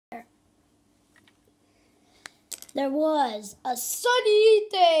There was a sunny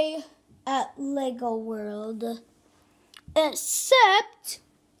day at Lego World. Except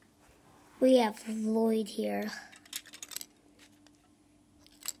we have Floyd here.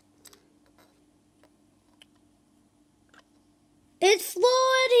 It's Floyd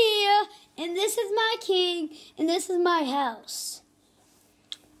here, and this is my king, and this is my house.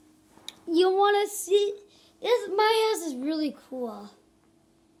 You want to see? My house is really cool.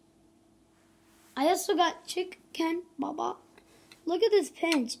 I also got chicken, Baba. Look at this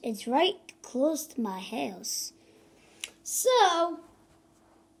pinch. It's right close to my house. So,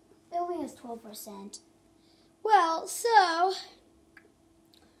 it only has 12%. Well, so,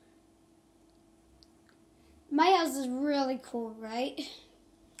 my house is really cool, right?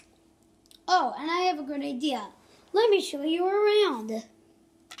 Oh, and I have a good idea. Let me show you around.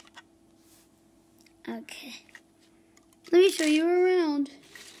 Okay. Let me show you around.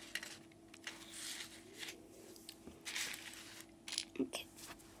 Okay.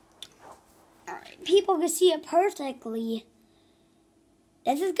 Alright, people can see it perfectly.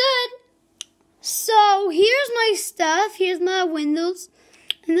 This is good. So, here's my stuff. Here's my windows.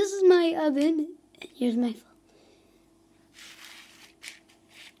 And this is my oven. And here's my phone.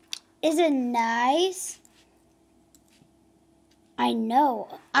 Is it nice? I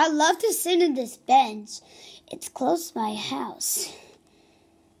know. I love to sit in this bench. It's close to my house.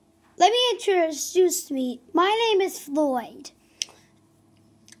 Let me introduce me. My name is Floyd.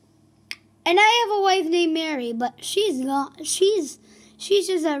 And I have a wife named Mary, but she's gone. She's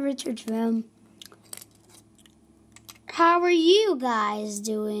just at Richard's room. How are you guys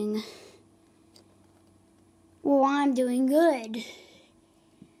doing? Well, I'm doing good.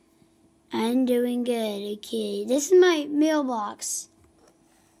 I'm doing good, okay. This is my mailbox.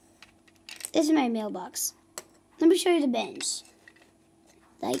 This is my mailbox. Let me show you the bench.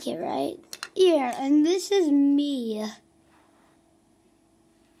 Like it, right? Yeah, and this is me.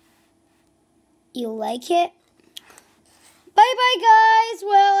 You like it? Bye-bye, guys.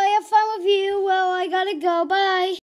 Well, I have fun with you. Well, I gotta go. Bye.